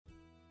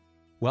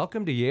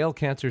Welcome to Yale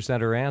Cancer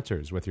Center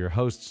Answers with your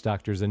hosts,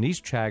 Drs.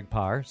 Anees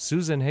Chagpar,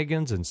 Susan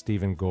Higgins, and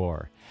Stephen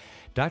Gore.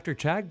 Dr.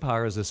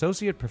 Chagpar is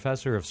Associate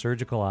Professor of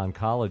Surgical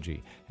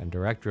Oncology and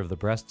Director of the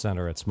Breast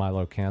Center at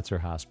Smilow Cancer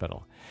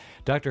Hospital.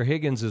 Dr.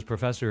 Higgins is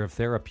Professor of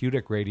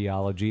Therapeutic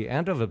Radiology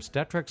and of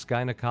Obstetrics,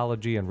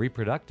 Gynecology, and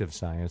Reproductive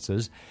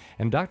Sciences,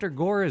 and Dr.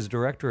 Gore is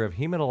Director of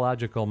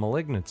Hematological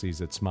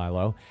Malignancies at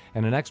Smilow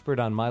and an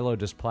expert on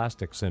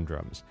myelodysplastic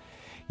syndromes.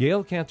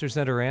 Yale Cancer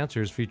Center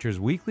Answers features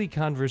weekly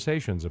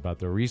conversations about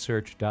the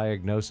research,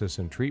 diagnosis,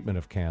 and treatment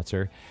of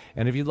cancer.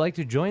 And if you'd like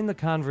to join the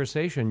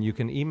conversation, you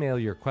can email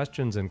your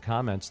questions and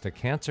comments to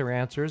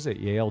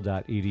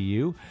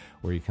canceranswers@yale.edu,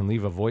 or you can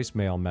leave a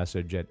voicemail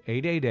message at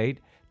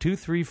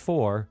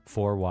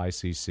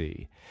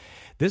 888-234-4YCC.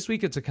 This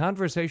week, it's a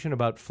conversation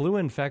about flu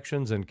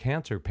infections and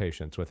cancer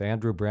patients with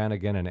Andrew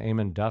Brannigan and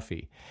Eamon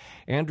Duffy.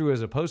 Andrew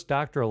is a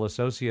postdoctoral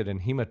associate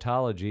in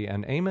hematology,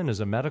 and Eamon is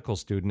a medical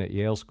student at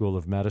Yale School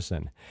of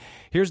Medicine.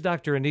 Here's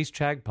Dr. Anees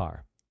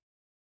Chagpar.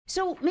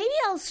 So maybe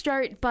I'll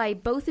start by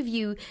both of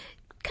you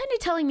kind of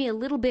telling me a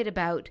little bit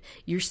about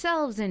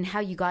yourselves and how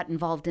you got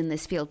involved in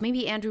this field.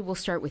 Maybe, Andrew, we'll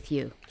start with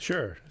you.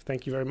 Sure.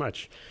 Thank you very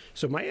much.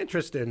 So my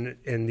interest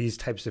in these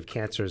types of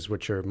cancers,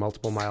 which are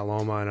multiple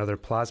myeloma and other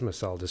plasma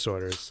cell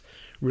disorders,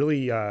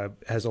 really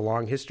has a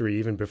long history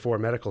even before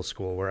medical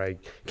school, where I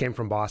came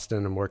from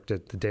Boston and worked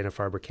at the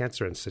Dana-Farber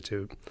Cancer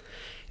Institute.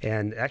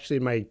 And actually,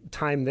 my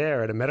time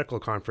there at a medical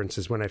conference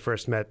is when I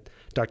first met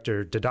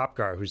Dr.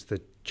 Dadapkar, who's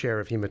the chair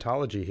of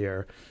hematology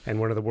here and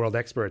one of the world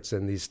experts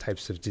in these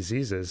types of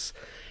diseases.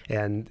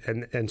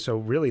 And so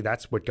really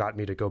that's what got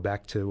me to go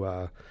back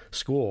to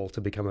school to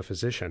become a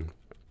physician.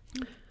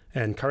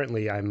 And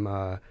currently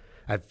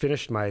I've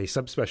finished my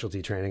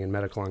subspecialty training in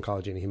medical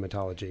oncology and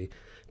hematology,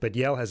 but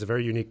Yale has a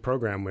very unique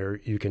program where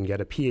you can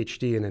get a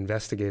PhD in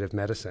investigative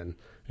medicine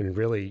and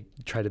really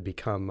try to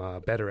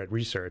become better at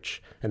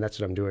research, and that's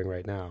what I'm doing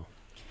right now.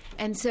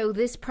 And so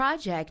this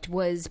project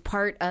was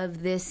part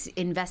of this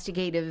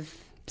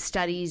investigative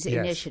studies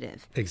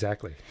initiative.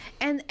 Exactly.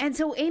 And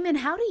so, Eamon,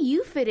 how do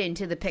you fit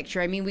into the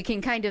picture? I mean, we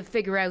can kind of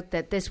figure out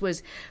that this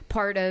was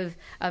part of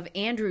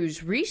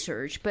Andrew's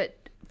research, but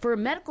for a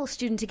medical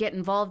student to get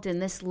involved in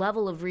this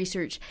level of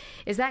research,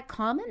 is that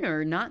common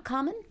or not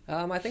common?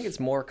 I think it's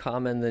more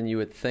common than you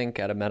would think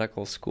at a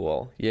medical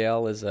school.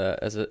 Yale is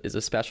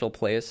a special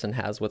place and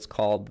has what's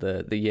called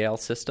the Yale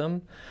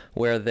system,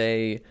 where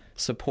they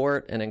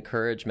support and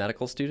encourage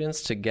medical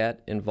students to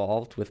get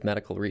involved with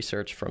medical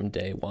research from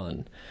day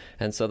one.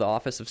 And so the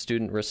Office of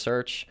Student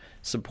Research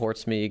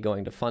supports me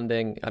going to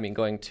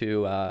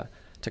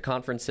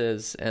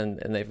conferences, and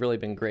they've really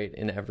been great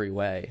in every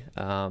way.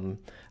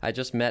 I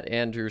just met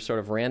Andrew sort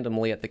of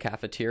randomly at the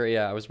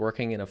cafeteria. I was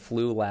working in a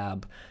flu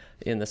lab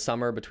in the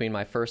summer between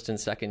my first and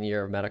second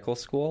year of medical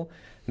school,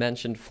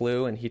 mentioned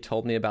flu, and he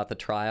told me about the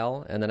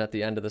trial. And then at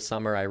the end of the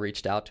summer, I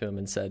reached out to him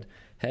and said,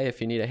 hey,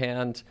 if you need a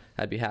hand,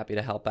 I'd be happy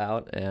to help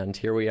out. And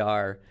here we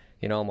are,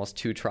 almost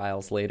 2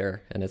 trials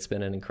later, and it's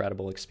been an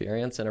incredible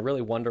experience and a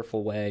really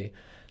wonderful way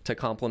to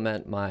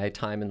complement my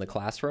time in the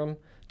classroom,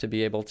 to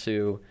be able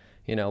to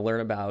learn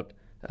about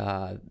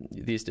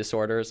these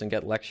disorders and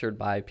get lectured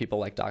by people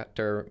like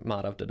Dr.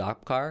 Madhav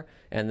Dadapkar,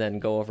 and then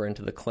go over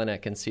into the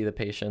clinic and see the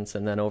patients,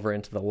 and then over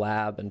into the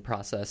lab and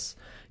process,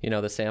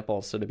 the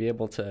samples. So to be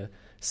able to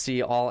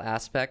see all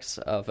aspects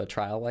of a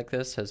trial like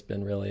this has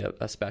been really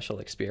a special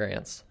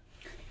experience.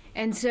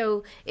 And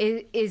so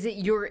is it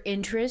your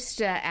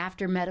interest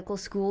after medical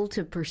school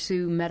to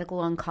pursue medical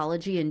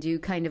oncology and do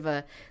kind of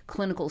a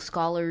clinical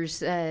scholars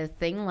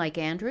thing like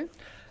Andrew?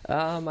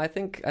 I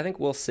think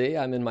we'll see.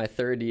 I'm in my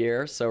 3rd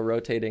year, so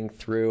rotating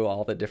through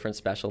all the different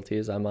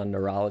specialties. I'm on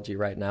neurology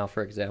right now,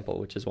 for example,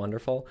 which is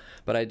wonderful.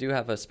 But I do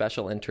have a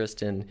special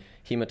interest in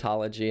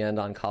hematology and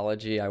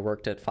oncology. I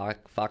worked at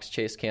Fox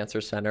Chase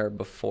Cancer Center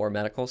before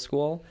medical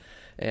school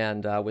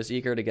and was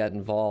eager to get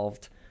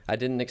involved. I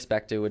didn't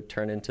expect it would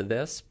turn into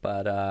this,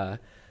 but I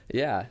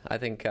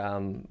think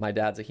my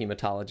dad's a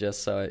hematologist,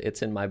 so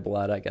it's in my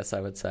blood, I guess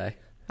I would say.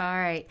 All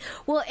right.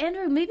 Well,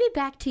 Andrew, maybe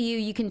back to you.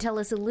 You can tell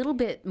us a little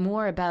bit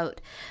more about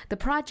the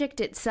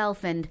project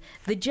itself and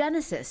the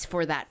genesis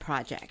for that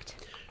project.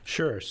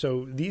 Sure.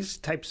 So these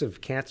types of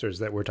cancers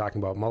that we're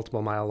talking about,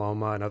 multiple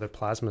myeloma and other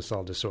plasma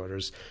cell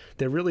disorders,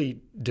 they're really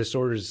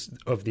disorders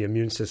of the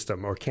immune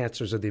system or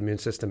cancers of the immune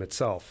system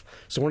itself.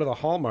 So one of the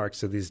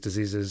hallmarks of these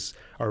diseases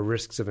are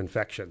risks of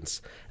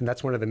infections, and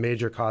that's one of the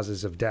major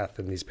causes of death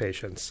in these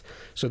patients.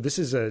 So this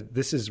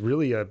is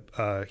really a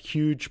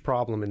huge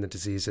problem in the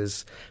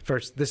diseases.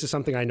 First, this is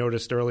something I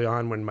noticed early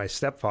on when my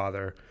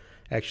stepfather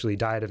actually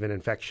died of an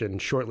infection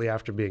shortly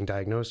after being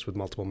diagnosed with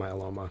multiple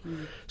myeloma.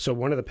 So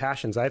one of the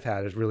passions I've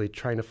had is really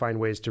trying to find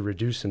ways to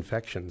reduce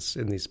infections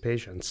in these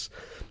patients.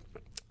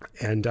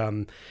 And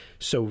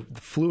so the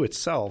flu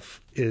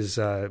itself is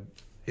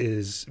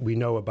we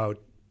know about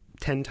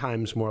 10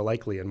 times more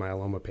likely in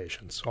myeloma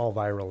patients, all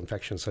viral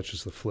infections such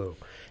as the flu.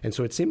 And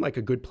so it seemed like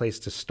a good place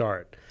to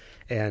start.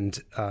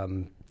 And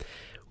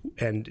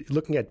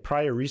looking at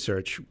prior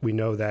research, we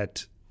know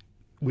that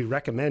we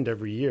recommend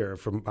every year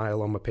for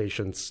myeloma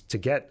patients to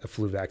get a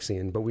flu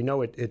vaccine, but we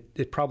know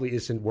it probably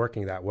isn't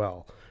working that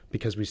well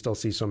because we still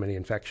see so many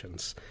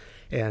infections.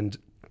 And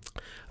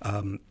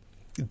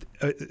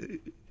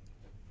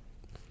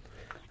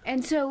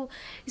and so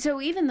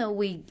even though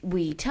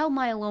we tell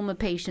myeloma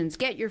patients,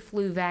 get your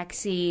flu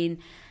vaccine,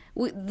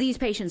 these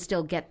patients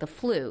still get the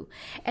flu.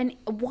 And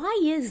why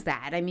is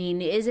that? I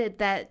mean, is it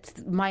that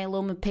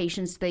myeloma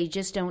patients, they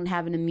just don't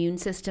have an immune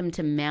system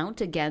to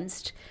mount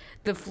against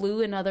the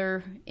flu and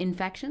other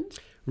infections?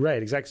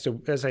 Right, exactly.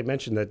 So as I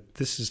mentioned, that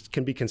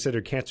can be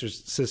considered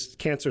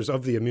cancers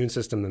of the immune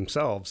system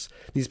themselves.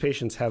 These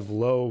patients have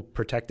low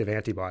protective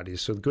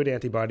antibodies. So the good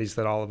antibodies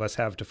that all of us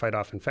have to fight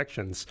off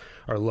infections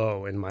are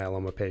low in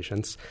myeloma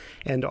patients.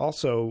 And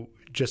also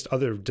just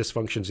other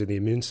dysfunctions in the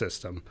immune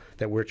system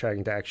that we're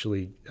trying to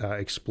actually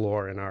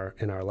explore in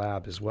our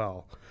lab as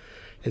well.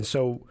 And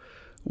so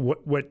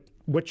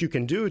what you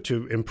can do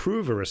to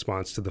improve a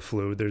response to the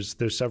flu, there's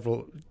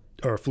several,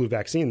 or a flu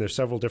vaccine, there's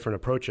several different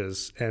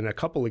approaches, and a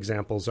couple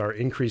examples are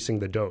increasing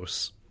the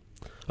dose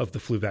of the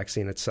flu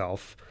vaccine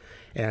itself,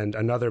 and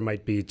another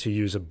might be to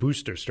use a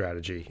booster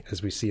strategy,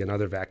 as we see in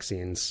other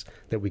vaccines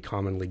that we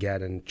commonly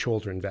get, in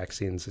children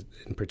vaccines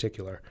in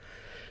particular.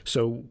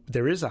 So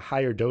there is a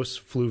higher dose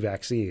flu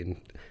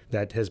vaccine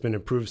that has been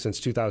approved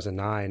since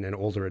 2009 in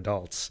older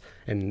adults,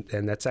 and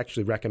that's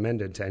actually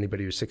recommended to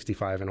anybody who's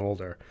 65 and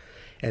older.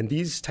 And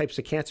these types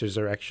of cancers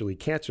are actually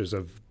cancers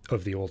of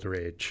the older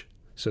age.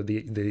 So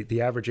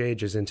the average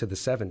age is into the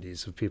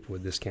 70s of people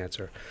with this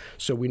cancer.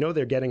 So we know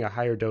they're getting a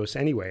higher dose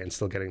anyway and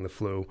still getting the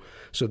flu.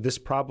 So this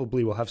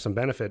probably will have some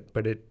benefit,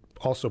 but it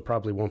also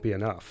probably won't be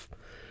enough.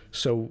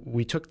 So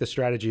we took the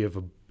strategy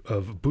of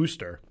a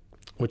booster,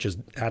 which is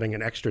adding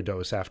an extra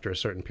dose after a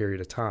certain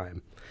period of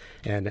time,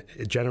 and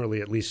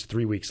generally at least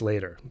 3 weeks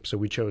later. So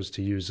we chose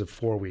to use a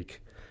 4-week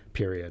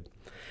period.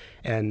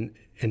 And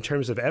in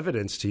terms of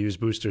evidence to use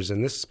boosters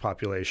in this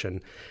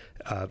population,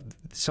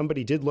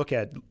 somebody did look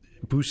at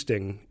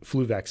boosting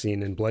flu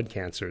vaccine in blood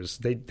cancers.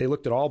 They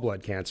looked at all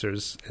blood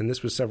cancers, and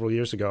this was several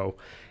years ago,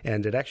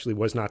 and it actually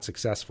was not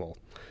successful.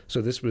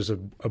 So this was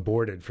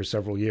aborted for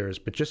several years.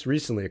 But just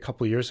recently, a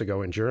couple years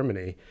ago in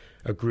Germany,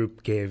 a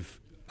group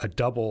gave a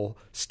double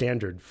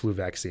standard flu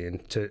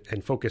vaccine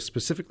and focused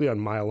specifically on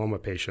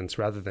myeloma patients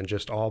rather than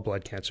just all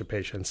blood cancer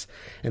patients,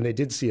 and they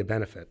did see a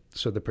benefit.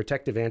 So the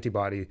protective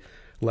antibody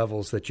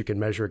levels that you can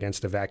measure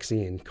against a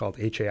vaccine, called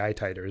HAI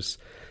titers,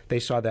 they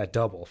saw that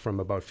double from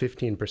about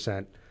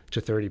 15%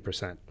 to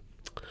 30%.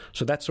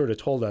 So that sort of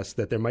told us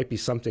that there might be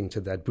something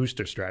to that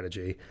booster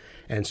strategy.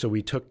 And so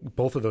we took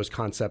both of those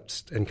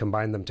concepts and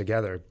combined them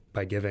together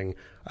by giving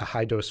a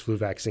high-dose flu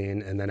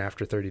vaccine and then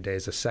after 30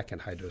 days, a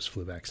second high-dose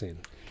flu vaccine.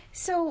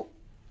 So,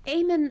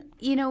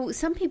 Eamon,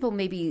 some people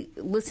may be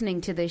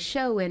listening to this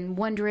show and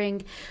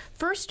wondering,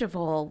 first of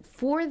all,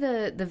 for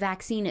the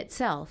vaccine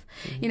itself,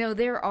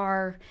 there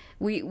are,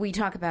 we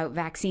talk about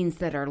vaccines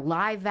that are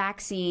live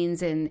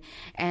vaccines and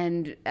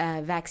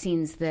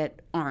vaccines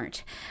that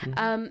aren't.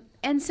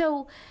 And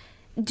so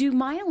do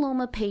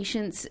myeloma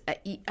patients,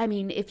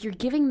 if you're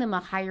giving them a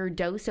higher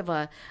dose of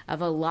a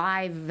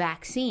live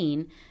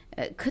vaccine,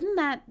 couldn't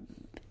that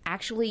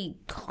actually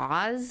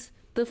cause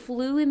the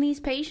flu in these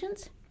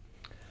patients?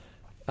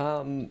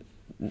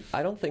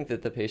 I don't think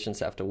that the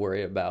patients have to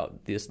worry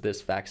about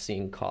this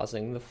vaccine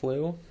causing the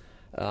flu.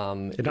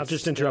 And I'll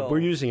just interrupt. We're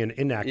using an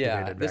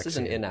inactivated vaccine. This is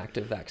an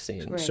inactive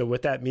vaccine. Right. So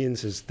what that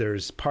means is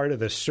there's part of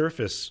the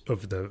surface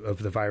of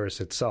the virus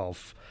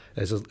itself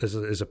as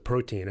a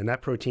protein, and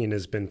that protein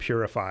has been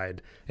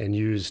purified and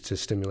used to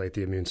stimulate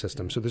the immune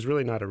system. So there's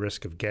really not a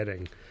risk of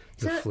getting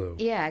the flu.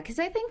 Yeah, because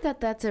I think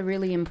that's a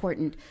really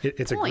important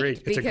it's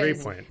point. It's a great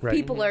point. Right.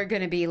 People are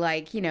going to be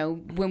like,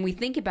 when we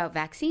think about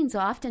vaccines,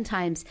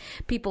 oftentimes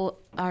people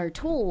are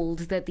told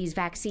that these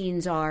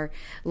vaccines are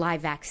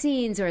live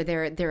vaccines, or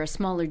they're a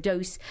smaller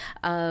dose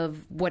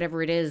of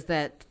whatever it is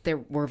that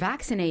we're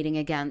vaccinating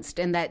against,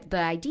 and that the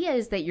idea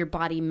is that your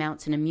body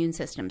mounts an immune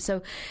system.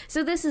 So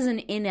this is an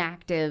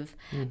inactive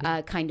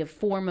kind of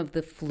form of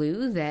the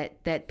flu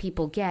that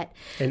people get.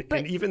 And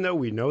even though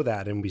we know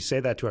that and we say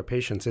that to our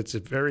patients, it's a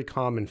very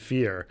common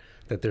fear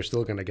that they're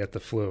still going to get the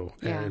flu.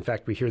 Yeah. And in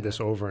fact, we hear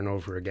this over and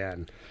over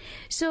again.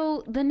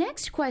 So the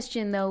next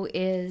question, though,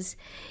 is,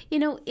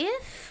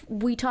 if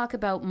we talk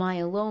about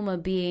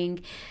myeloma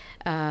being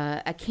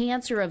a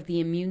cancer of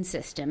the immune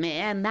system,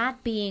 and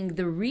that being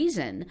the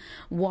reason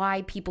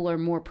why people are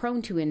more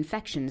prone to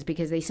infections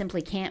because they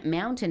simply can't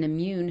mount an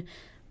immune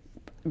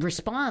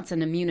response,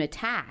 an immune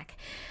attack,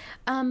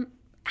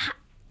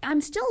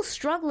 I'm still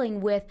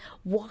struggling with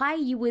why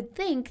you would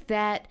think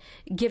that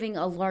giving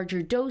a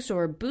larger dose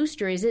or a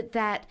booster, is it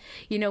that,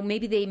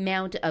 maybe they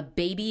mount a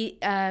baby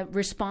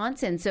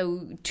response, and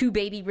so 2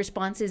 baby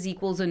responses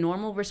equals a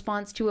normal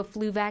response to a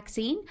flu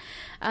vaccine?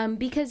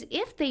 Because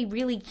if they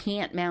really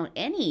can't mount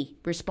any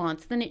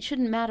response, then it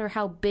shouldn't matter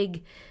how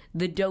big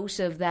the dose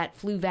of that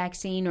flu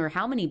vaccine or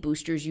how many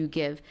boosters you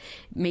give.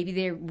 Maybe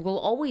they will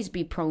always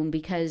be prone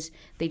because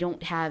they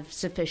don't have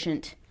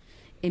sufficient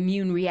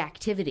immune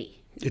reactivity.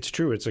 It's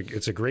true. It's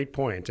a great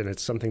point, and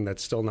it's something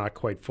that's still not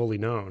quite fully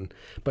known.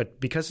 But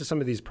because of some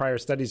of these prior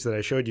studies that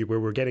I showed you where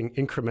we're getting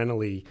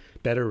incrementally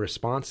better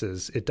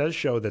responses, it does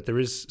show that there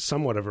is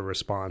somewhat of a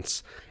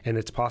response, and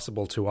it's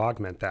possible to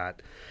augment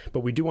that.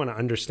 But we do want to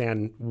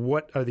understand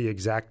what are the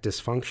exact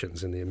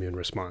dysfunctions in the immune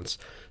response.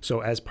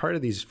 So as part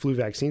of these flu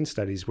vaccine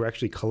studies, we're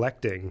actually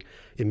collecting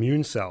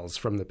immune cells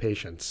from the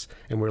patients,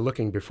 and we're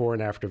looking before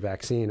and after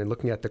vaccine and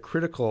looking at the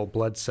critical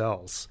blood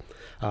cells.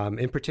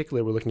 In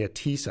particular, we're looking at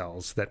T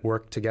cells that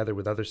work together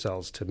with other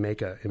cells to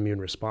make an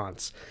immune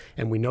response.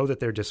 And we know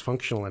that they're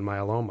dysfunctional in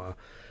myeloma,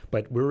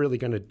 but we're really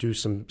going to do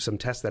some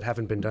tests that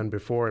haven't been done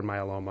before in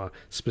myeloma,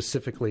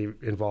 specifically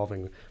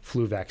involving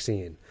flu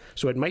vaccine.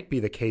 So it might be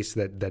the case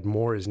that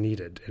more is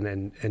needed,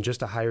 and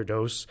just a higher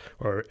dose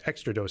or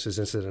extra doses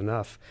isn't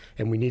enough,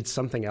 and we need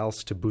something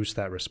else to boost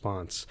that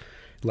response,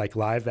 like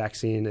live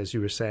vaccine, as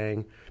you were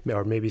saying,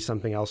 or maybe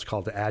something else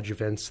called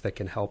adjuvants that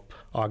can help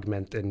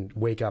augment and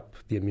wake up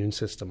the immune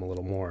system a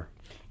little more.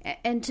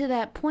 And to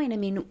that point, I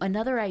mean,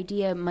 another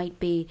idea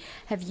might be,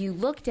 have you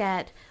looked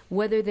at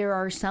whether there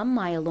are some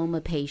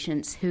myeloma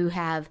patients who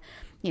have,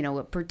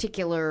 a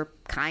particular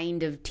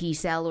kind of T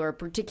cell or a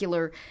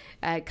particular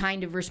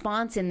kind of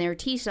response in their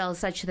T cells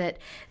such that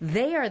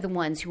they are the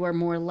ones who are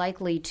more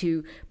likely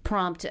to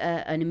prompt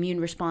an immune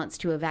response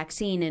to a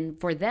vaccine, and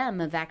for them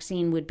a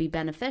vaccine would be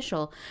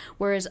beneficial,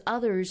 whereas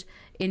others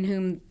in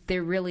whom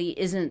there really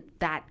isn't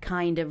that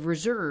kind of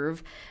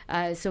reserve,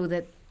 so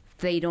that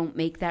they don't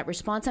make that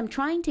response. I'm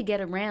trying to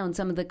get around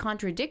some of the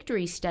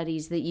contradictory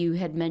studies that you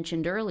had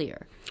mentioned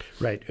earlier.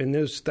 Right. And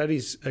those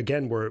studies,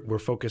 again, were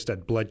focused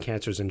at blood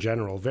cancers in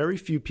general. Very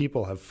few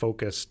people have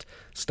focused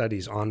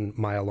studies on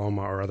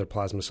myeloma or other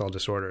plasma cell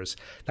disorders.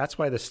 That's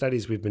why the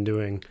studies we've been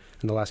doing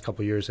in the last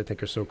couple of years, I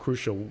think, are so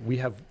crucial. We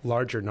have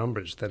larger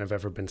numbers than have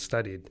ever been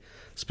studied,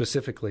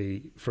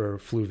 specifically for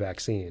flu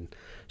vaccine.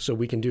 So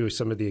we can do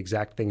some of the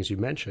exact things you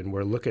mentioned,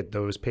 where look at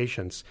those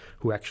patients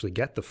who actually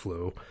get the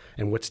flu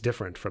and what's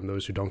different from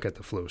those who don't get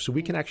the flu. So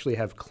we can actually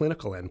have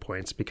clinical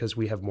endpoints because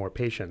we have more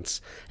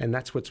patients, and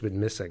that's what's been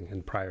missing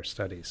in prior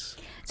studies.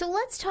 So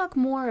let's talk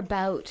more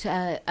about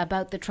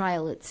the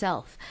trial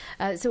itself.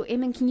 So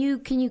Eamon,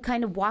 can you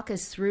kind of walk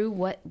us through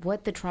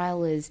what the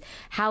trial is,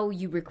 how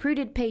you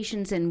recruited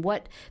patients, and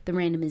what the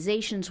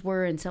randomizations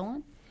were, and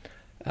so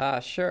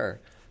on? Sure.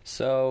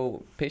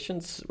 So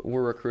patients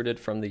were recruited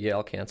from the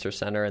Yale Cancer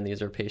Center, and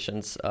these are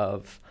patients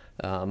of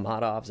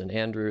Madov's and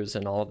Andrews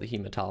and all of the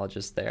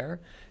hematologists there.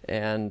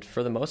 And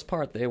for the most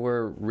part, they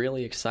were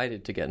really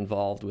excited to get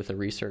involved with a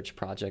research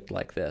project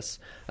like this.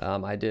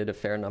 I did a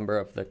fair number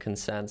of the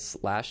consents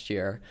last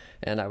year,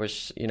 and I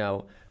was,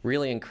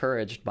 really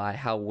encouraged by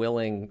how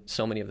willing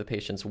so many of the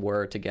patients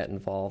were to get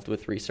involved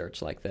with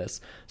research like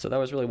this. So that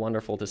was really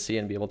wonderful to see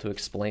and be able to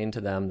explain to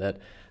them that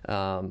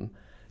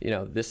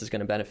this is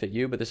going to benefit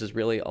you, but this is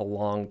really a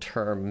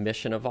long-term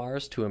mission of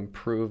ours to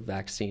improve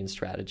vaccine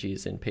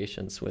strategies in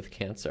patients with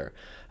cancer.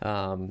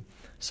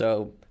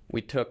 So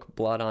we took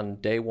blood on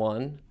day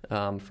one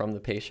from the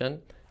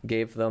patient,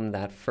 gave them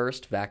that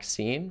first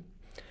vaccine,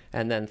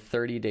 and then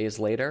 30 days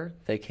later,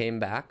 they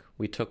came back.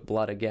 We took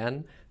blood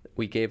again.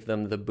 We gave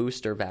them the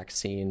booster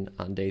vaccine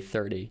on day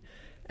 30.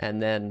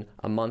 And then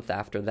a month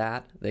after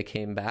that, they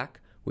came back.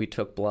 We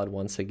took blood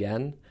once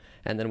again,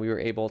 and then we were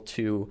able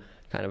to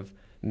kind of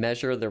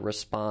measure the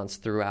response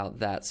throughout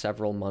that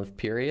several-month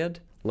period,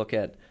 look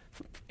at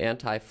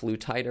anti-flu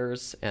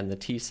titers and the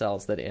T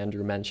cells that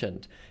Andrew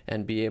mentioned,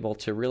 and be able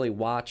to really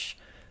watch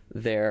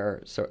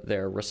their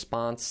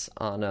response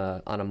on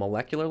a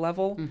molecular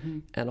level. Mm-hmm.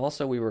 And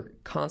also we were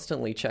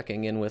constantly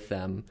checking in with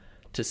them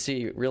to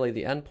see really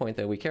the endpoint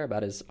that we care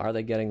about is, are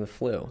they getting the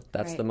flu?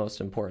 That's right. The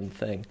most important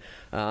thing.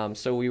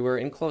 So we were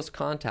in close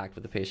contact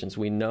with the patients.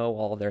 We know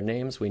all their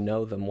names. We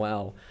know them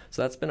well.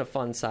 So that's been a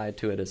fun side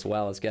to it as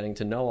well, is getting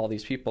to know all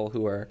these people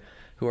who are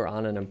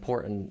on an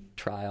important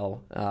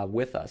trial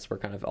with us. We're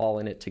kind of all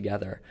in it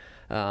together.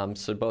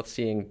 So both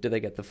seeing, do they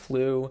get the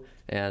flu,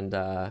 and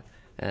that's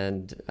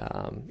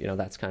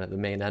kind of the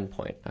main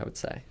endpoint, I would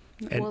say.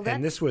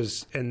 And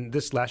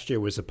this last year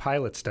was a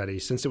pilot study.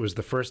 Since it was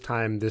the first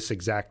time this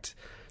exact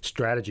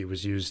strategy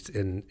was used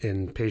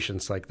in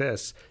patients like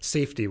this,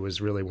 safety was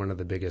really one of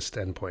the biggest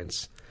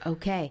endpoints.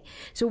 Okay.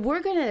 So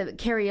we're going to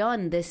carry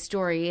on this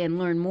story and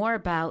learn more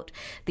about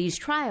these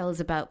trials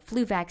about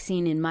flu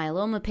vaccine in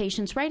myeloma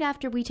patients right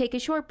after we take a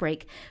short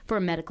break for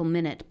a medical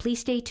minute.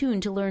 Please stay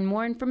tuned to learn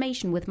more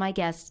information with my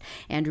guests,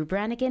 Andrew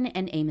Brannigan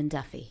and Eamon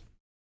Duffy.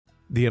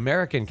 The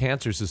American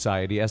Cancer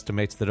Society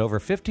estimates that over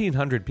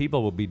 1,500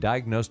 people will be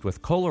diagnosed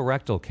with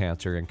colorectal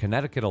cancer in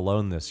Connecticut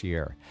alone this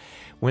year.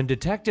 When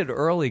detected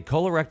early,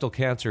 colorectal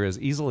cancer is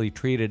easily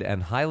treated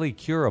and highly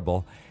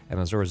curable, and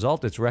as a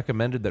result, it's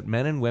recommended that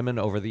men and women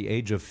over the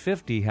age of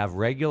 50 have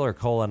regular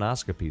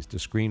colonoscopies to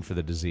screen for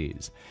the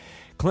disease.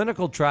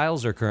 Clinical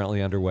trials are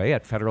currently underway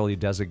at federally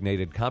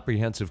designated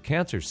comprehensive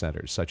cancer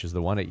centers, such as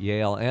the one at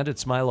Yale and at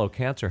Smilow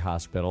Cancer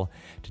Hospital,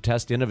 to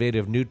test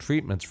innovative new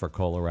treatments for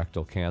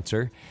colorectal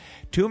cancer.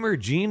 Tumor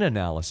gene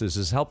analysis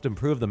has helped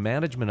improve the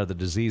management of the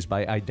disease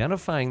by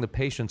identifying the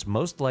patients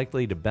most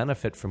likely to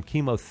benefit from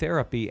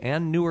chemotherapy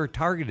and newer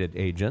targeted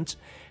agents,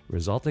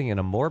 resulting in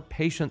a more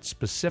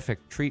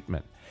patient-specific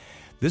treatment.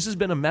 This has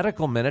been a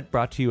Medical Minute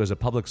brought to you as a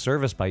public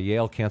service by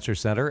Yale Cancer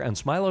Center and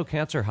Smilow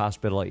Cancer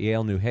Hospital at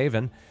Yale New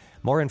Haven.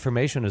 More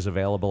information is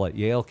available at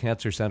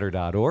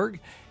yalecancercenter.org.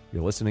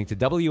 You're listening to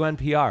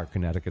WNPR,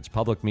 Connecticut's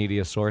public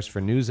media source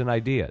for news and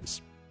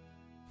ideas.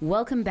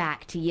 Welcome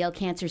back to Yale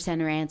Cancer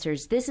Center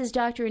Answers. This is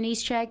Dr. Anees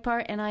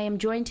Chagpar, and I am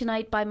joined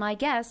tonight by my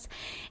guests,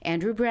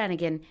 Andrew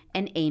Brannigan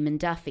and Eamon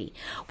Duffy.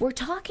 We're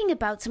talking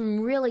about some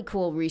really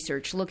cool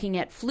research looking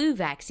at flu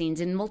vaccines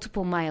in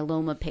multiple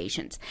myeloma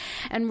patients.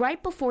 And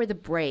right before the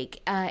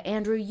break,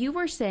 Andrew, you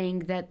were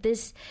saying that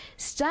this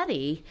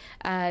study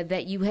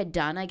that you had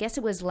done, I guess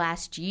it was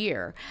last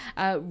year,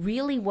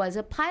 really was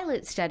a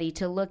pilot study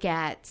to look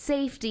at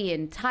safety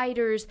and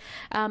titers.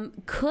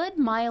 Could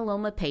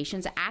myeloma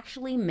patients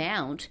actually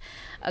mount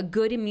a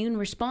good immune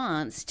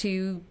response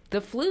to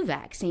the flu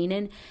vaccine?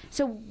 And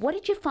so what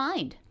did you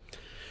find?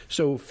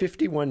 So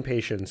 51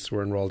 patients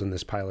were enrolled in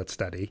this pilot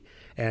study,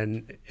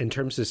 and in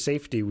terms of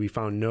safety, we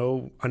found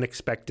no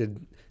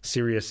unexpected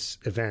serious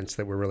events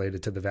that were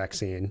related to the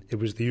vaccine. It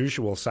was the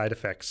usual side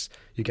effects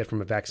you get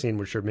from a vaccine,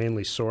 which are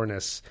mainly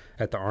soreness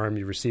at the arm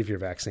you receive your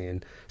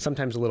vaccine,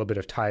 sometimes a little bit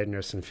of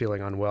tiredness and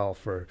feeling unwell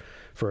for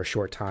a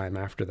short time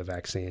after the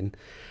vaccine.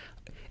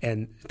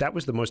 And that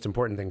was the most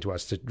important thing to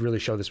us, to really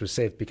show this was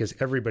safe, because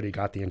everybody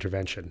got the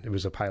intervention. It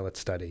was a pilot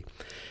study.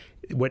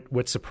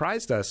 What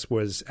surprised us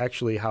was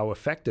actually how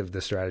effective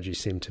the strategy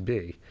seemed to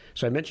be.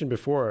 So I mentioned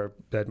before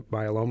that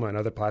myeloma and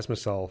other plasma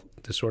cell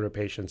disorder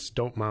patients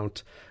don't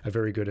mount a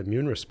very good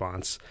immune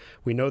response.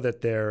 We know that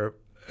their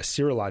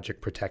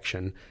serologic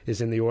protection is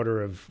in the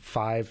order of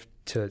 5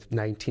 to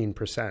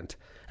 19%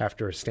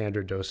 after a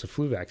standard dose of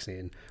flu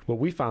vaccine. What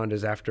we found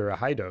is after a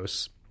high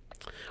dose,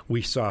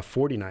 we saw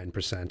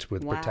 49%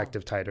 with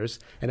protective titers.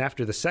 And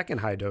after the second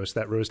high dose,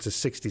 that rose to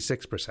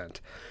 66%.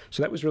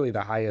 So that was really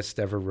the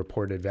highest ever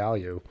reported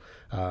value,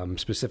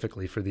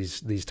 specifically for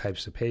these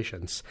types of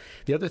patients.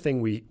 The other thing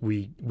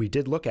we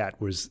did look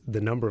at was the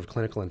number of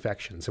clinical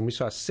infections, and we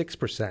saw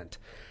 6%.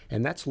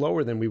 And that's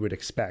lower than we would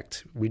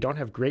expect. We don't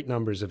have great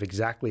numbers of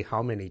exactly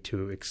how many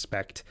to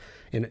expect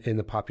in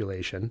the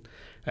population.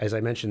 As I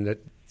mentioned,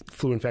 that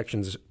flu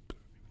infections,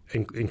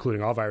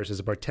 including all viruses,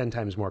 are about 10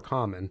 times more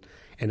common,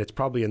 and it's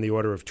probably in the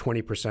order of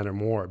 20% or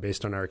more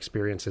based on our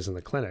experiences in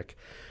the clinic.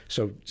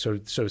 So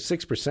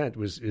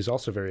 6% is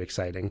also very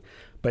exciting.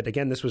 But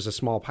again, this was a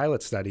small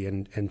pilot study,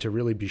 and to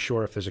really be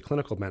sure if there's a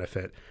clinical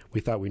benefit,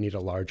 we thought we need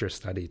a larger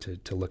study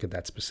to look at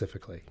that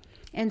specifically.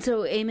 And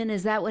so, Eamon,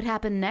 is that what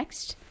happened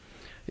next?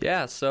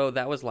 Yeah, so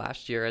that was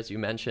last year, as you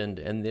mentioned,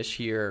 and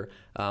this year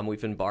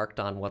we've embarked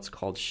on what's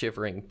called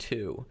Shivering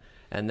 2.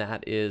 And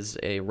that is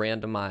a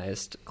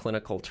randomized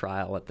clinical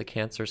trial at the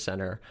Cancer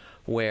Center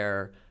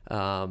where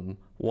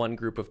one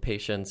group of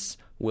patients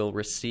will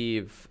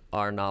receive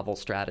our novel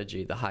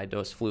strategy, the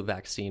high-dose flu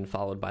vaccine,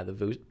 followed by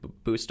the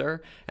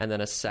booster, and then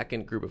a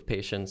second group of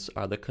patients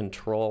are the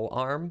control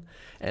arm,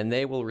 and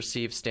they will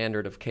receive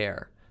standard of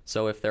care.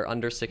 So if they're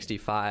under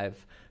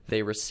 65,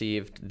 they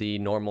received the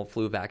normal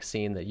flu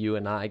vaccine that you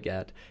and I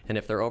get, and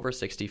if they're over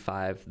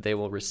 65, they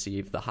will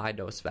receive the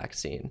high-dose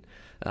vaccine.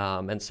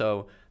 And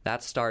so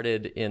that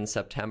started in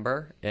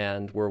September,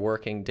 and we're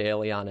working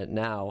daily on it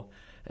now,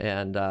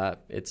 and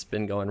it's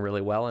been going really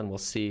well, and we'll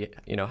see,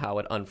 how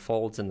it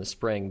unfolds in the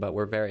spring, but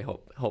we're very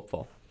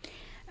hopeful.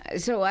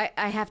 So I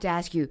have to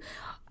ask you,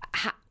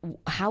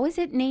 how is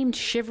it named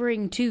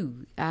Shivering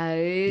 2?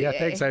 Yeah,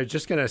 thanks. I was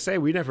just going to say,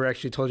 we never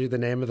actually told you the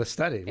name of the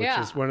study, which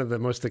is one of the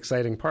most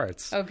exciting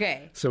parts.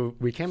 Okay. So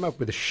we came up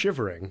with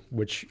shivering,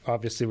 which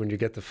obviously when you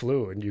get the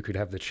flu and you could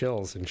have the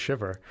chills and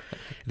shiver,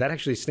 that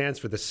actually stands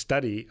for the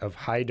study of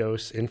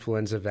high-dose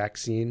influenza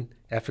vaccine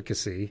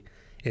efficacy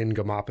in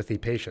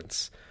gammopathy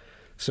patients.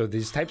 So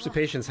these types of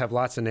patients have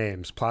lots of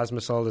names: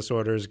 plasma cell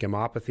disorders,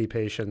 gammopathy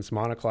patients,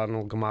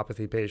 monoclonal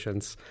gammopathy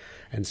patients,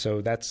 and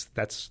so that's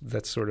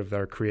sort of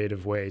our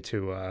creative way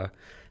to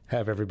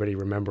have everybody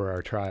remember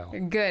our trial.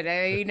 Good.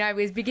 I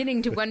was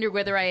beginning to wonder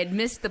whether I had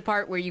missed the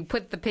part where you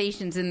put the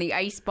patients in the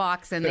ice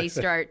box and they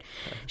start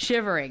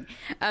shivering.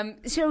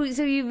 So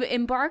you've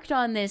embarked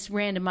on this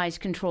randomized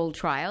controlled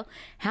trial.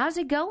 How's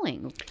it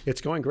going?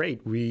 It's going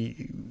great.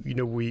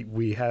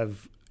 We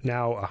have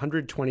now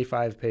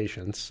 125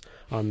 patients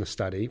on the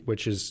study,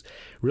 which is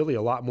really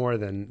a lot more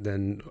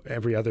than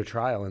every other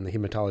trial in the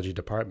hematology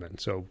department.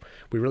 So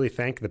we really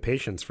thank the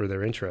patients for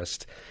their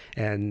interest.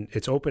 And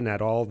it's open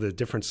at all the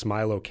different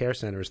Smilow care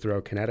centers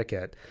throughout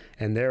Connecticut,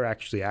 and they're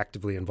actually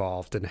actively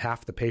involved. And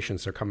half the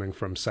patients are coming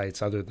from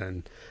sites other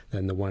than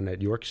the one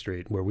at York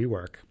Street where we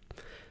work.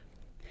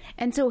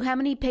 And so how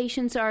many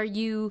patients are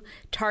you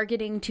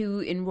targeting to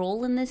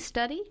enroll in this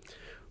study?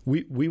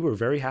 We were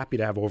very happy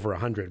to have over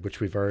 100, which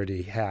we've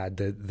already had.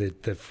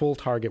 The full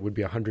target would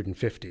be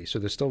 150, so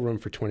there's still room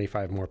for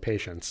 25 more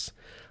patients.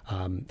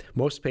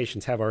 Most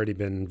patients have already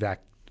been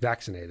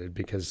vaccinated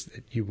because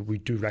we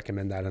do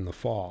recommend that in the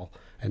fall,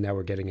 and now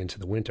we're getting into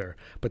the winter.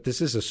 But this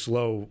is a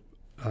slow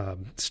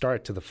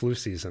start to the flu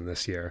season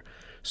this year,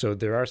 so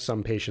there are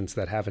some patients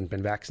that haven't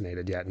been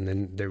vaccinated yet, and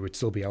then they would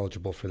still be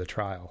eligible for the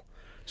trial.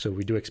 So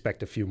we do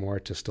expect a few more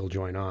to still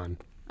join on.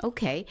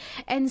 Okay.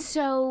 And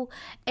so,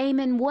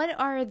 Eamon, what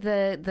are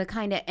the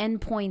kind of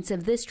endpoints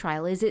of this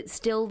trial? Is it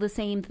still the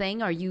same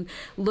thing? Are you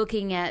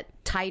looking at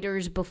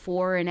titers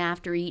before and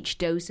after each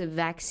dose of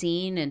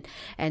vaccine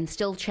and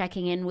still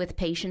checking in with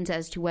patients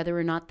as to whether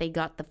or not they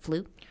got the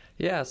flu?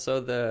 Yeah, so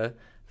the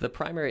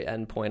primary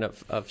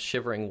endpoint of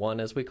Shivering 1,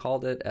 as we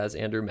called it, as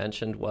Andrew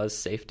mentioned, was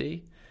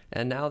safety.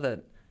 And now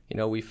that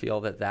we feel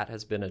that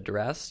has been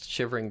addressed,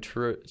 Shivering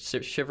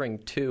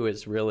 2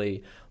 is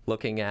really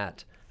looking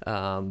at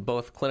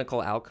both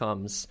clinical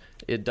outcomes.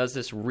 Does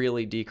this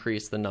really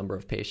decrease the number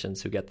of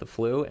patients who get the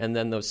flu? And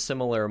then those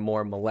similar,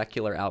 more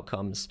molecular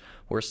outcomes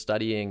we're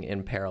studying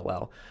in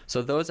parallel.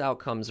 So those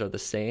outcomes are the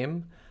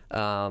same.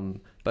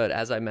 But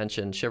as I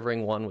mentioned,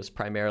 Shivering 1 was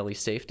primarily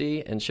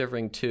safety, and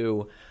Shivering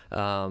 2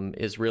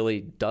 is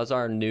really, does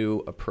our new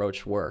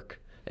approach work?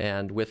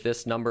 And with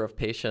this number of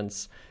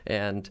patients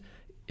and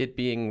it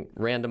being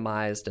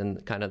randomized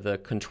and kind of the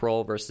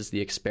control versus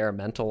the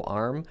experimental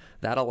arm,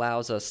 that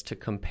allows us to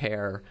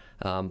compare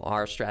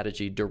our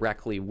strategy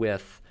directly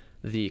with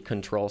the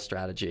control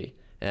strategy.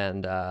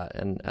 And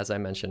as I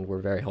mentioned,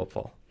 we're very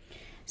hopeful.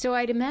 So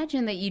I'd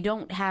imagine that you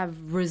don't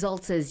have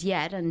results as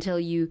yet until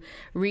you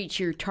reach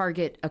your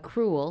target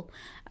accrual.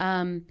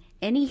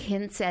 Any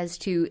hints as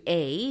to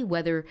A,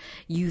 whether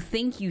you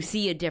think you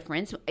see a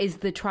difference? Is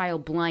the trial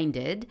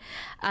blinded?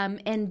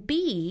 And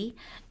B,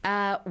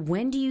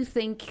 when do you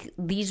think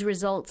these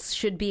results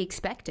should be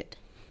expected?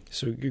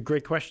 So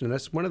great question.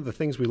 That's one of the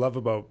things we love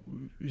about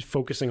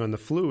focusing on the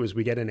flu is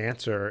we get an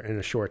answer in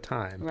a short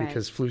time, right,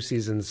 because flu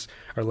seasons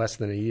are less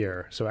than a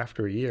year. So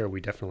after a year,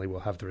 we definitely will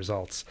have the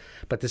results.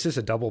 But this is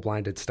a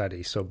double-blinded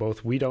study. So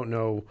both we don't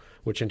know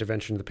which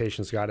intervention the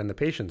patients got and the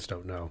patients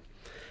don't know.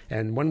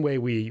 And one way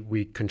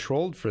we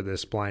controlled for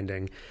this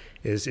blinding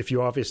is if you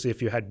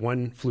had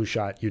one flu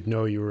shot, you'd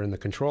know you were in the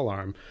control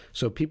arm.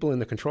 So people in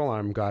the control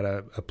arm got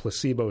a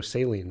placebo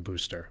saline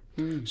booster.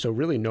 So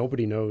really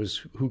nobody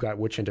knows who got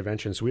which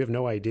intervention. So we have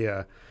no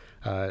idea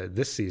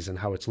this season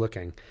how it's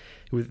looking.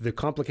 The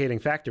complicating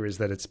factor is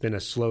that it's been a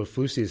slow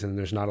flu season and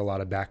there's not a lot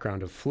of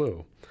background of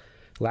flu.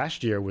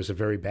 Last year was a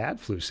very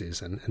bad flu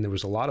season and there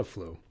was a lot of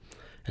flu.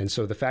 And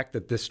so the fact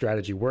that this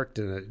strategy worked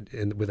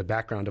with a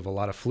background of a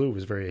lot of flu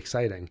was very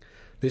exciting.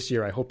 This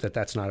year, I hope that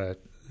that's not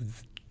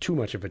too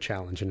much of a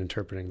challenge in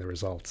interpreting the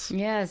results.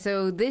 Yeah,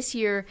 so this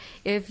year,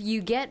 if you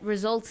get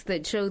results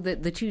that show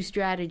that the two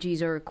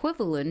strategies are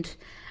equivalent,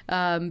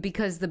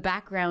 because the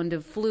background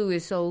of flu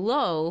is so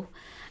low,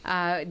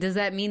 does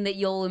that mean that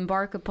you'll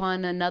embark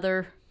upon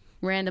another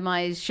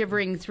randomized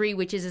Shivering 3,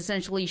 which is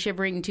essentially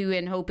Shivering 2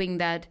 and hoping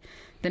that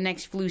the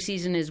next flu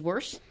season is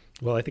worse?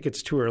 Well, I think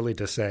it's too early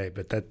to say,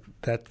 but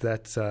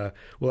that's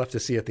we'll have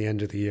to see at the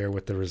end of the year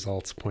what the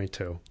results point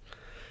to.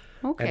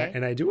 Okay.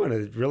 And I do want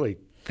to really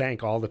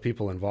thank all the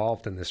people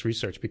involved in this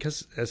research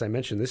because, as I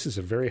mentioned, this is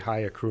a very high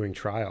accruing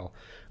trial.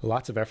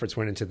 Lots of efforts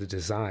went into the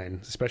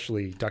design,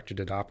 especially Dr.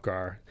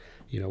 Dodopkar,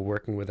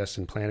 working with us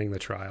and planning the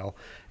trial.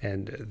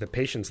 And the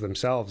patients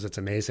themselves, it's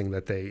amazing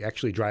that they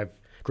actually drive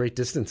great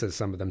distances,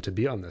 some of them, to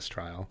be on this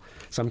trial.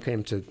 Some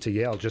came to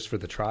Yale just for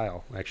the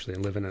trial, actually,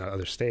 and live in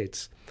other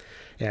states.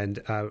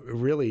 And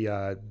really,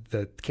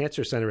 the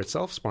Cancer Center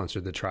itself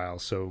sponsored the trial.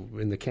 So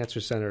in the Cancer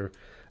Center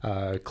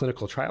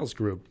clinical trials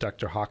group,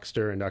 Dr.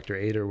 Hochster and Dr.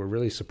 Ader were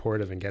really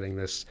supportive in getting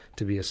this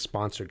to be a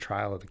sponsored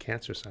trial at the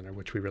Cancer Center,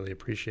 which we really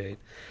appreciate.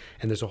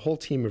 And there's a whole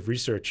team of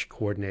research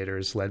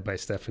coordinators led by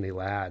Stephanie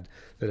Ladd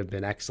that have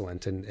been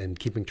excellent in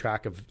keeping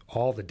track of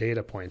all the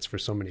data points for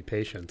so many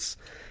patients.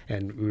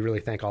 And we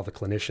really thank all the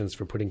clinicians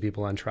for putting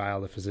people on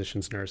trial, the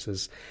physicians,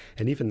 nurses,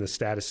 and even the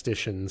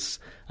statisticians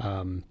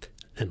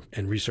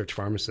and research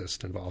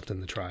pharmacists involved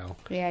in the trial.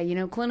 Yeah,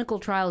 clinical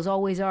trials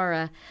always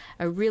are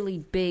a really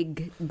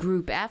big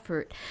group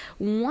effort.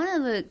 One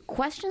of the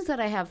questions that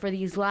I have for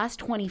these last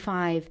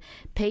 25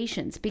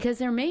 patients, because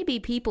there may be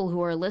people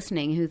who are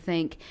listening who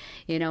think,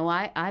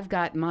 I've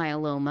got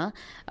myeloma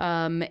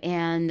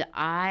and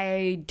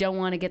I don't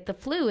want to get the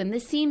flu. And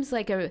this seems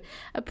like a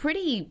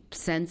pretty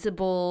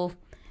sensible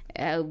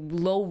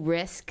low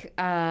risk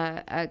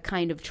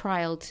kind of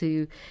trial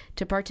to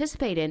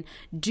participate in.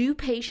 Do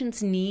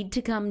patients need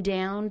to come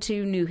down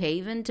to New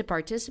Haven to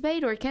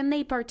participate, or can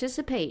they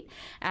participate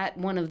at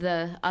one of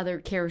the other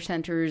care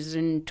centers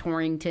in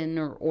Torrington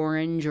or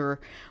Orange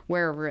or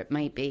wherever it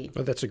might be?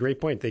 Well, that's a great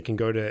point. They can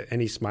go to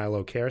any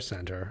Smilow Care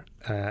Center.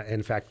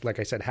 In fact, like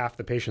I said, half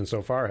the patients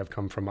so far have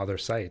come from other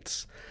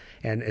sites.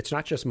 And it's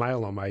not just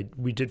myeloma.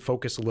 We did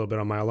focus a little bit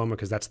on myeloma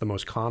because that's the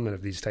most common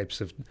of these types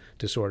of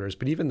disorders.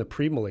 But even the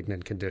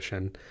pre-malignant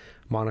condition,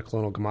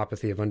 monoclonal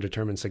gammopathy of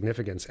undetermined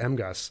significance,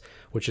 MGUS,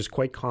 which is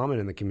quite common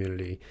in the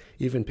community,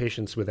 even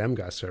patients with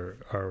MGUS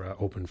are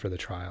open for the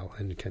trial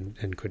and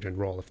could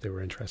enroll if they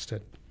were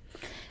interested.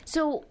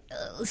 So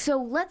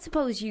let's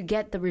suppose you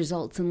get the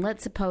results, and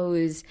let's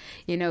suppose,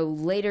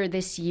 later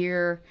this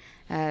year,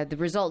 the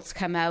results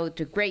come out,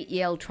 a great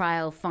Yale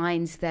trial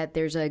finds that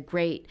there's a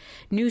great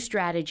new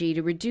strategy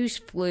to reduce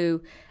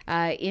flu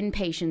in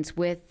patients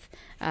with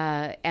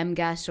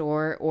MGUS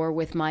or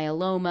with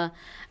myeloma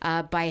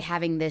by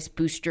having this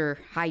booster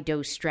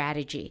high-dose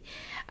strategy.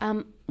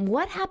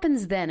 What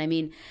happens then? I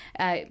mean,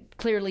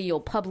 clearly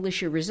you'll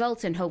publish your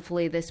results, and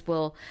hopefully this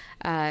will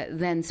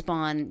then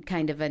spawn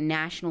kind of a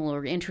national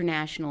or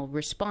international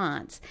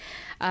response.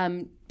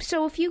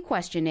 So a few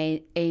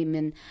questions,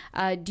 Eamon.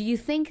 Do you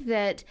think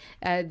that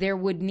there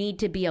would need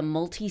to be a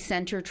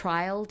multi-center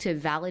trial to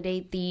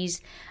validate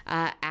these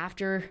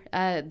after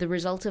the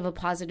results of a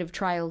positive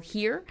trial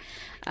here?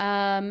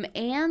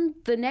 And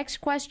the next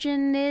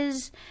question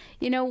is,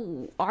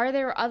 are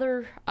there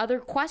other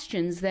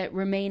questions that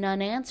remain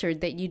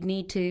unanswered that you'd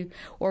need to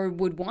or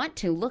would want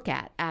to look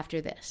at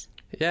after this?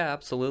 Yeah,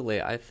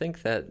 absolutely. I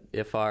think that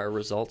if our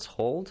results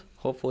hold,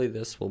 hopefully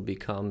this will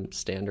become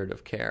standard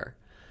of care.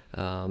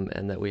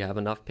 And that we have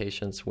enough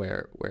patients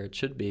where it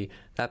should be.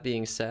 That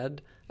being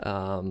said,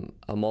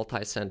 a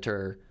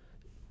multi-center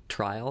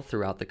trial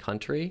throughout the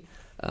country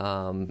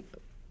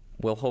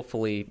will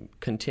hopefully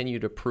continue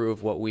to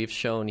prove what we've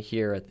shown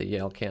here at the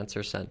Yale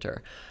Cancer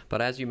Center. But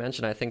as you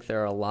mentioned, I think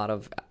there are a lot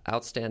of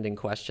outstanding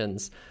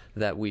questions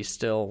that we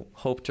still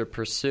hope to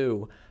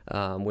pursue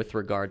with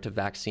regard to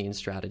vaccine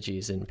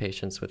strategies in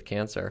patients with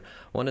cancer.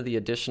 One of the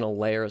additional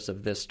layers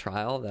of this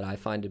trial that I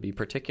find to be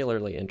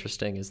particularly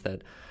interesting is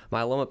that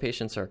myeloma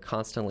patients are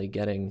constantly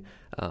getting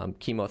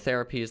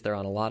chemotherapies. They're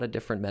on a lot of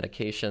different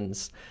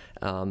medications,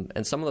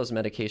 and some of those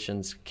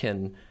medications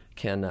can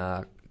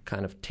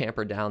kind of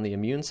tamper down the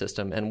immune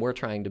system, and we're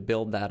trying to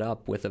build that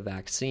up with a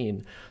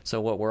vaccine.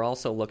 So what we're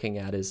also looking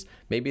at is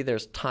maybe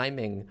there's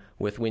timing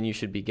with when you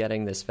should be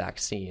getting this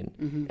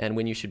vaccine and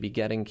when you should be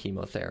getting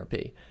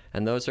chemotherapy.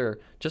 And those are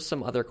just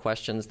some other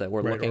questions that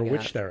we're looking at. Or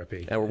which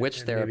therapy. Or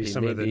which therapy. Maybe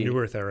some of the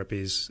newer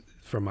therapies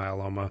for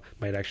myeloma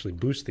might actually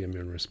boost the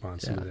immune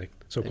response, some of the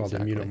so-called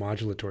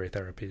immunomodulatory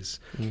therapies.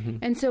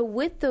 And so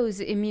with those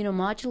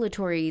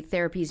immunomodulatory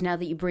therapies, now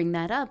that you bring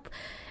that up,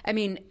 I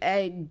mean,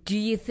 do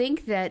you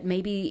think that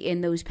maybe in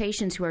those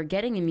patients who are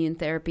getting immune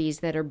therapies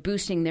that are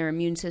boosting their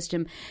immune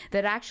system,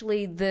 that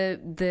actually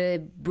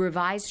the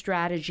revised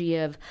strategy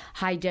of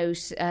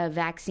high-dose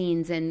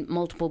vaccines and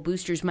multiple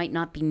boosters might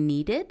not be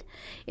needed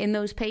in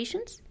those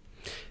patients?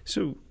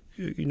 So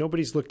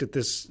nobody's looked at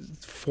this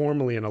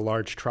formally in a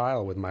large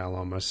trial with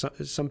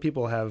myeloma. Some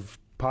people have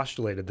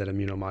postulated that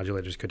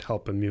immunomodulators could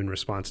help immune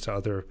response to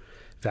other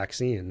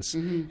vaccines,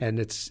 and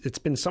it's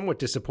been somewhat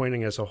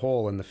disappointing as a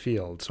whole in the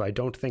field. So I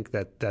don't think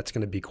that that's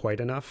going to be quite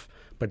enough,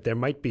 but there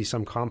might be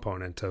some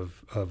component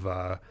of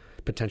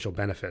potential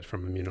benefit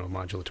from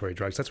immunomodulatory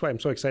drugs. That's why I'm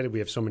so excited we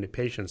have so many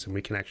patients and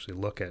we can actually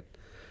look at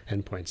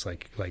endpoints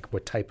like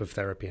what type of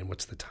therapy and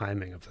what's the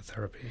timing of the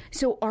therapy.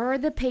 So are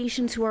the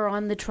patients who are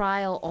on the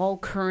trial all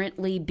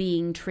currently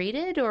being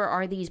treated, or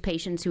are these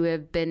patients who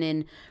have been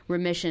in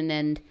remission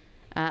and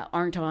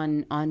aren't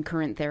on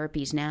current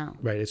therapies now?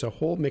 Right. It's a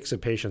whole mix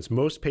of patients.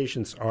 Most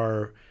patients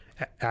are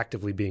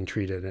actively being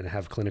treated and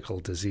have clinical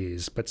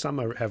disease, but some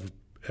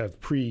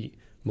have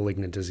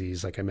pre-malignant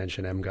disease, like I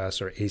mentioned,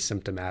 MGUS, or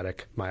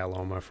asymptomatic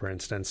myeloma, for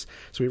instance.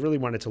 So we really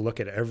wanted to look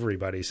at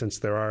everybody, since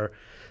there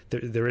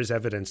is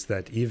evidence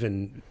that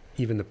even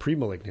the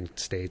pre-malignant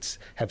states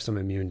have some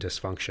immune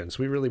dysfunction.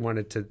 So we really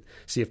wanted to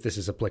see if this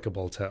is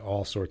applicable to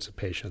all sorts of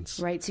patients.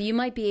 Right. So you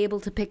might be able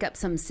to pick up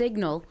some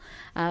signal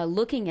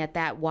looking at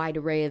that wide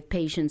array of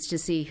patients to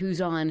see who's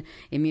on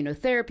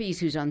immunotherapies,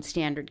 who's on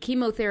standard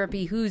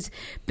chemotherapy, who's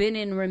been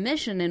in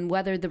remission, and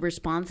whether the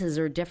responses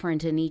are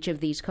different in each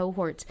of these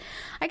cohorts.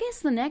 I guess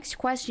the next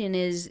question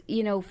is,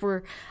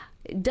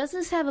 does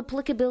this have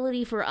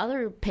applicability for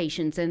other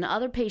patients and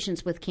other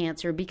patients with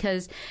cancer?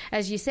 Because,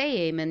 as you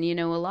say, Eamon,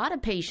 a lot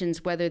of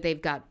patients, whether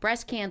they've got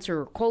breast cancer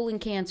or colon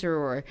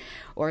cancer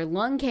or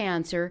lung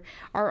cancer,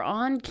 are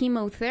on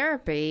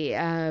chemotherapy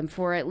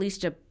for at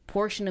least a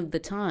portion of the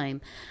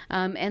time.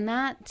 And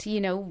that,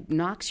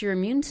 knocks your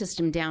immune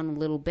system down a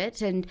little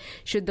bit. And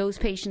should those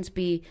patients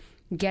be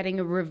getting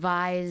a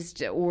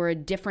revised or a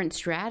different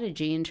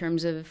strategy in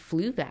terms of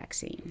flu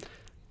vaccine?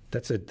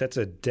 That's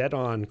a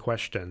dead-on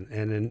question.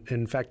 And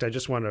in fact, I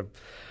just want to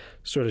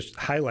sort of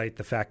highlight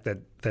the fact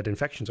that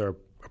infections are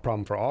a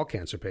problem for all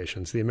cancer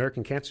patients. The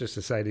American Cancer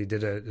Society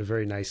did a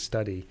very nice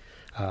study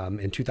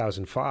in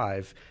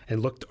 2005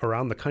 and looked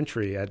around the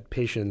country at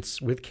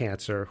patients with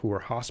cancer who were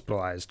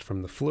hospitalized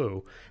from the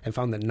flu and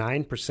found that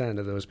 9%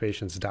 of those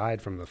patients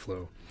died from the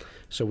flu.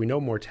 So we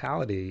know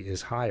mortality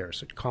is higher.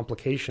 So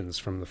complications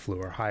from the flu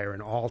are higher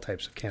in all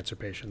types of cancer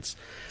patients.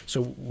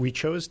 So we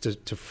chose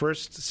to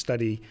first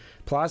study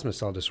plasma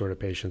cell disorder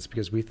patients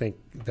because we think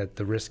that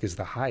the risk is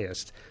the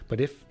highest.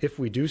 But if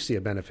we do see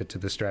a benefit to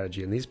the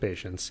strategy in these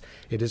patients,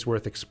 it is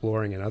worth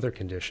exploring in other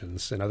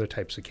conditions and other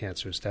types of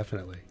cancers,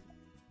 definitely.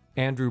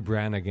 Andrew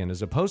Brannigan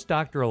is a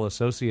postdoctoral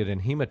associate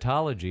in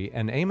hematology,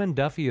 and Eamon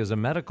Duffy is a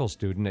medical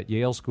student at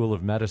Yale School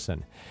of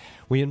Medicine.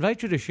 We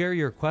invite you to share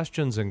your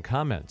questions and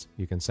comments.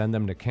 You can send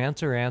them to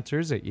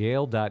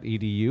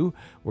canceranswers@yale.edu,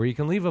 or you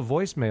can leave a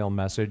voicemail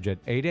message at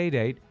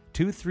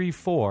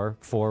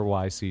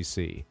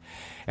 888-234-4YCC.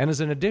 And as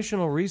an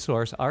additional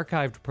resource,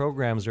 archived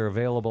programs are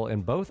available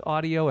in both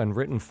audio and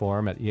written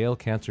form at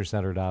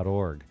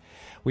yalecancercenter.org.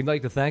 We'd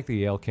like to thank the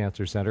Yale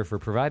Cancer Center for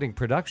providing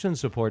production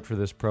support for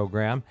this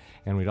program,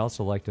 and we'd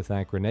also like to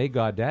thank Renee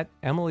Gaudette,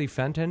 Emily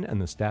Fenton,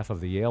 and the staff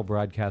of the Yale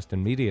Broadcast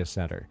and Media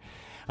Center.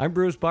 I'm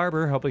Bruce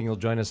Barber, hoping you'll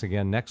join us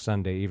again next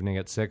Sunday evening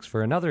at 6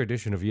 for another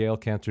edition of Yale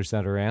Cancer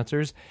Center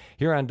Answers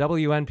here on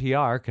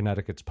WNPR,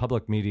 Connecticut's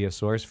public media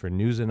source for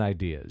news and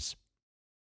ideas.